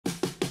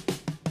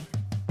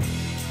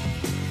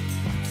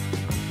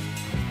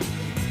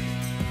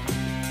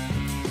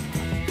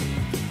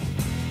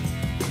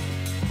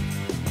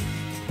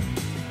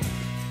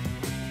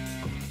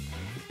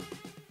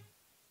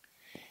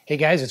Hey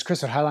guys, it's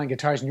Chris at Highline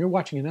Guitars, and you're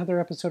watching another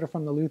episode of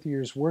From the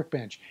Luthier's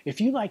Workbench. If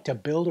you like to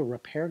build or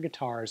repair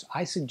guitars,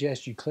 I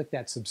suggest you click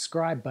that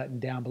subscribe button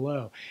down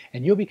below,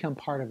 and you'll become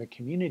part of a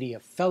community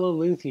of fellow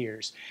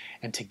luthiers.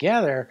 And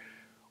together,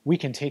 we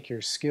can take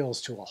your skills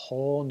to a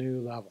whole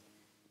new level.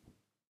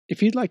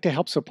 If you'd like to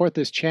help support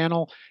this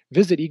channel,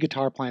 visit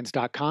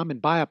eguitarplans.com and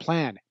buy a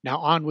plan. Now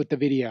on with the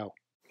video.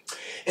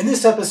 In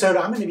this episode,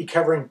 I'm going to be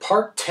covering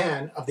part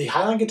 10 of the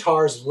Highline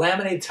Guitars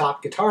laminated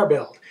top guitar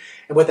build.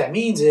 And what that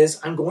means is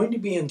I'm going to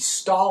be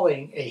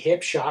installing a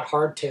Hipshot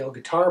Hardtail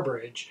guitar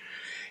bridge,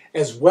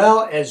 as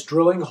well as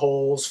drilling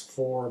holes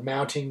for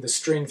mounting the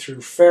string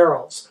through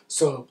ferrules.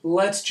 So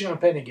let's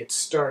jump in and get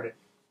started.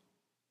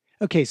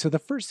 Okay, so the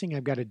first thing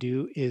I've got to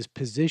do is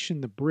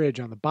position the bridge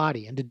on the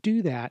body. And to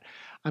do that,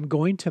 I'm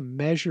going to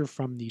measure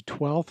from the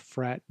 12th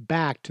fret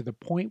back to the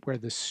point where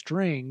the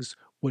strings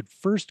would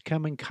first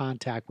come in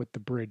contact with the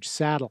bridge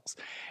saddles.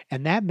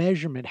 And that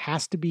measurement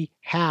has to be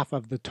half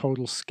of the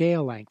total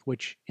scale length,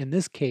 which in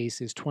this case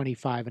is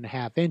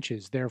 25.5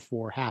 inches.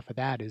 Therefore, half of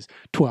that is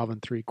 12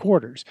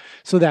 3/4.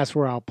 So that's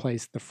where I'll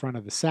place the front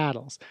of the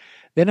saddles.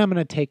 Then I'm going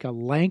to take a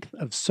length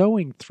of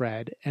sewing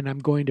thread and I'm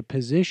going to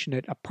position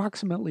it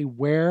approximately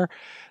where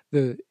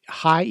the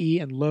high E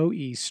and low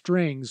E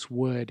strings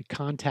would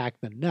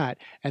contact the nut.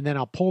 And then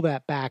I'll pull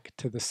that back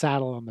to the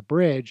saddle on the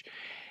bridge.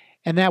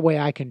 And that way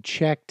I can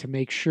check to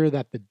make sure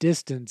that the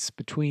distance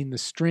between the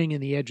string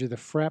and the edge of the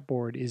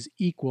fretboard is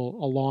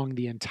equal along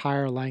the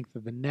entire length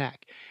of the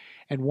neck.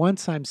 And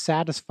once I'm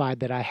satisfied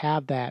that I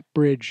have that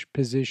bridge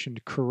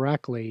positioned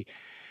correctly,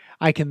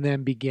 I can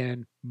then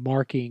begin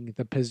marking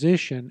the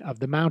position of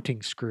the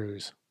mounting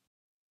screws.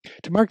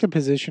 To mark the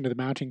position of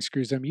the mounting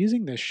screws, I'm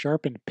using this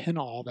sharpened pin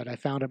awl that I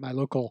found at my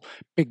local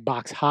big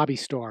box hobby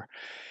store.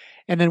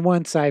 And then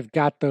once I've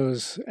got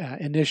those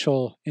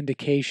initial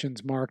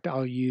indications marked,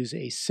 I'll use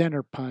a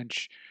center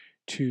punch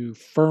to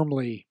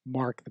firmly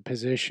mark the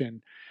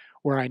position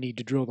where I need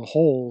to drill the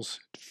holes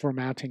for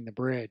mounting the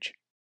bridge.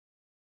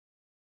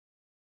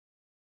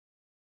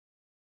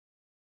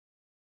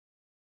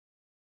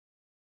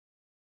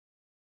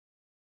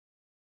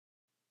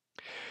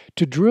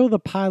 To drill the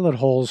pilot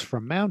holes for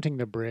mounting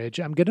the bridge,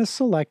 I'm going to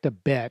select a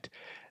bit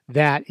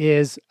that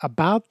is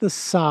about the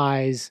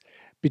size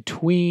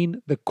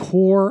between the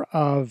core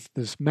of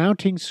this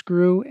mounting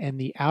screw and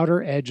the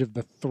outer edge of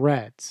the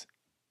threads.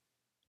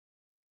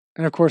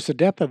 And of course, the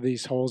depth of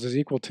these holes is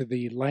equal to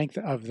the length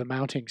of the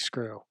mounting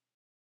screw.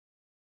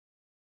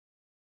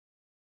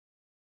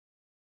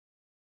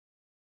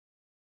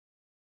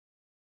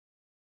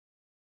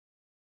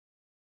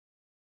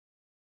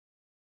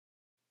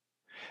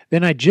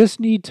 Then I just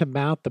need to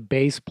mount the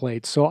base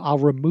plate, so I'll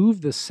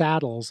remove the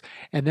saddles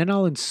and then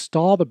I'll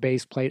install the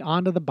base plate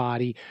onto the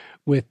body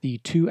with the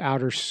two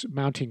outer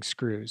mounting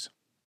screws.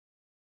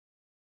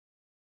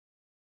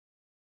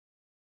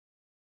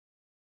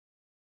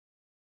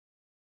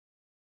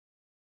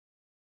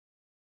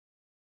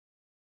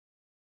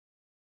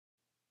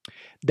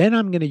 Then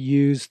I'm going to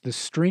use the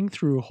string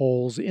through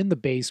holes in the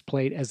base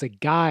plate as a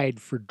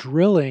guide for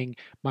drilling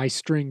my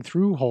string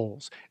through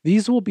holes.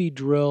 These will be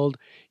drilled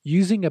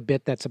using a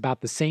bit that's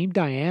about the same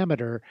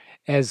diameter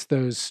as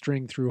those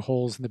string through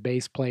holes in the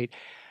base plate.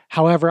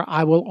 However,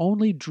 I will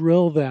only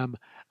drill them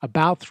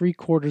about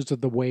 3/4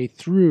 of the way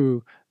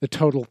through the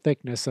total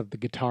thickness of the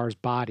guitar's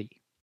body.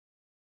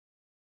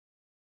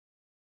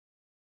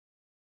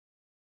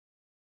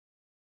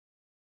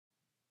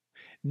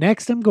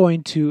 Next, I'm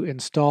going to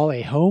install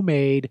a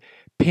homemade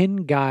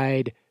pin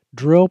guide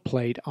drill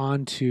plate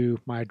onto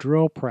my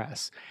drill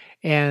press.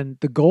 And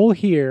the goal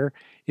here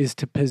is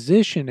to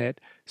position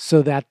it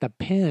so that the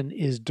pin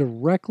is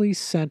directly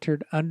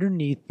centered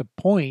underneath the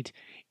point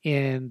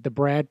in the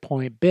brad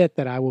point bit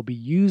that I will be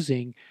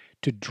using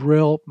to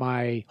drill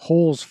my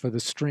holes for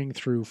the string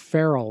through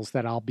ferrules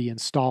that I'll be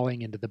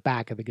installing into the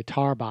back of the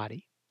guitar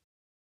body.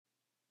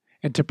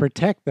 And to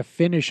protect the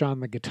finish on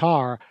the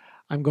guitar,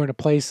 I'm going to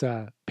place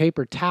a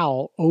paper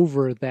towel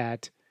over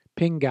that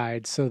pin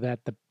guide so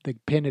that the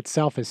pin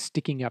itself is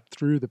sticking up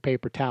through the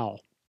paper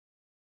towel.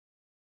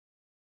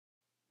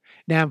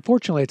 Now,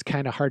 unfortunately, it's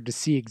kind of hard to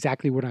see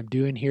exactly what I'm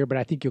doing here, but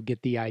I think you'll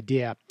get the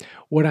idea.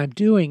 What I'm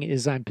doing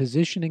is I'm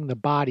positioning the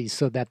body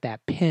so that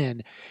that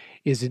pin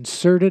is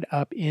inserted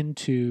up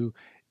into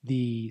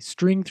the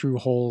string through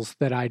holes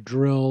that I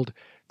drilled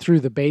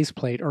through the base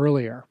plate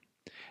earlier.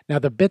 Now,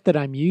 the bit that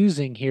I'm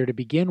using here to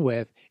begin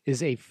with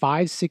is a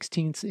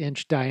 5/16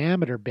 inch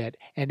diameter bit,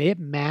 and it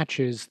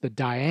matches the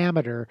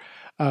diameter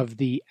of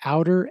the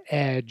outer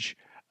edge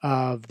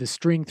of the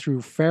string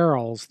through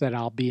ferrules that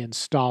I'll be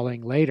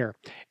installing later.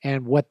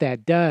 And what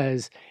that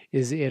does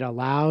is it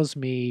allows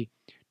me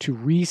to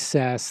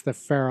recess the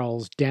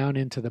ferrules down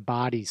into the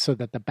body so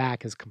that the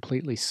back is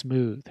completely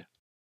smooth.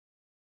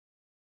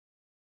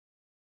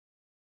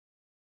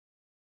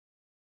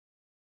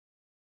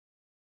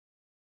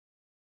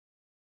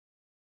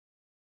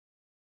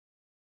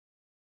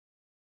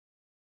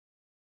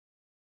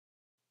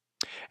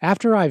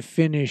 After I've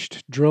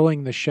finished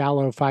drilling the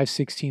shallow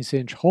 5/16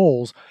 inch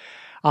holes,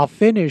 I'll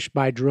finish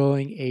by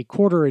drilling a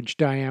 1/4 inch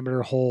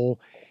diameter hole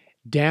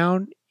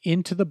down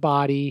into the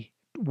body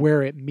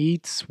where it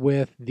meets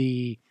with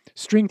the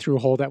string through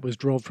hole that was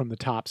drilled from the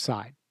top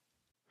side.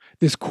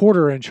 This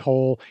 1/4 inch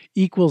hole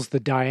equals the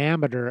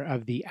diameter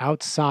of the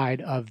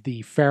outside of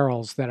the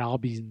ferrules that I'll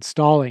be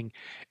installing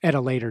at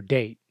a later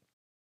date.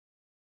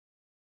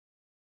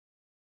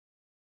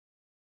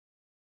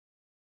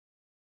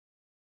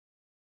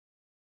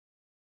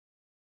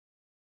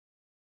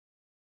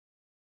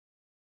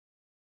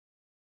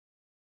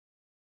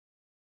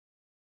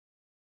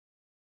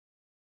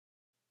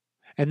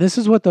 And this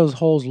is what those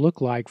holes look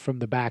like from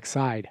the back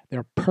side.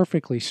 They're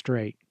perfectly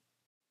straight.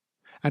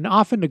 An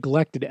often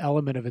neglected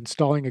element of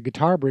installing a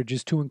guitar bridge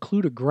is to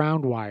include a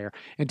ground wire.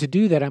 And to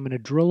do that, I'm going to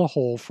drill a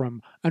hole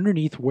from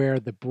underneath where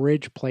the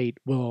bridge plate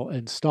will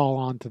install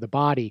onto the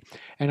body.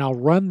 And I'll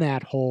run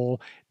that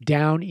hole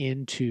down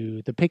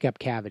into the pickup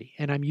cavity.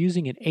 And I'm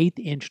using an 1/8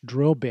 inch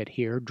drill bit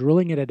here,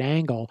 drilling at an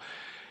angle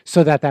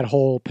so that that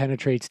hole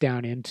penetrates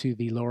down into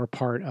the lower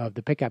part of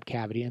the pickup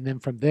cavity. And then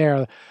from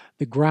there,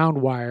 the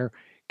ground wire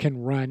can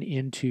run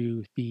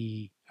into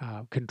the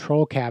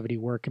control cavity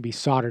where it can be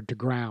soldered to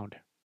ground.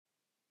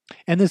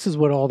 And this is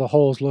what all the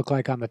holes look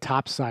like on the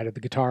top side of the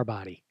guitar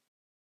body.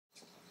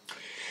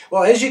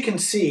 Well, as you can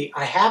see,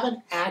 I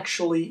haven't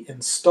actually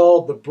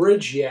installed the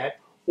bridge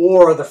yet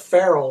or the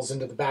ferrules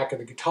into the back of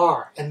the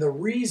guitar. And the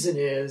reason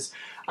is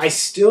I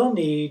still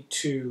need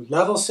to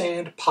level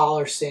sand,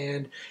 polish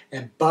sand,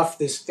 and buff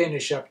this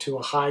finish up to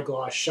a high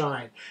gloss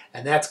shine.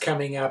 And that's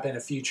coming up in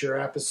a future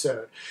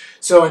episode.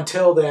 So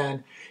until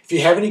then, if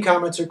you have any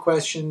comments or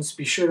questions,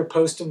 be sure to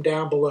post them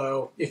down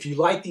below. If you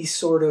like these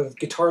sort of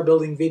guitar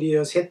building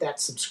videos, hit that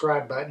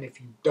subscribe button if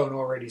you don't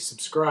already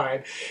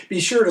subscribe. Be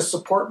sure to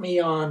support me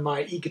on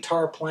my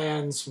eGuitar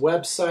Plans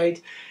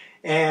website.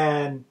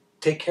 And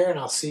take care, and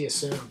I'll see you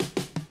soon.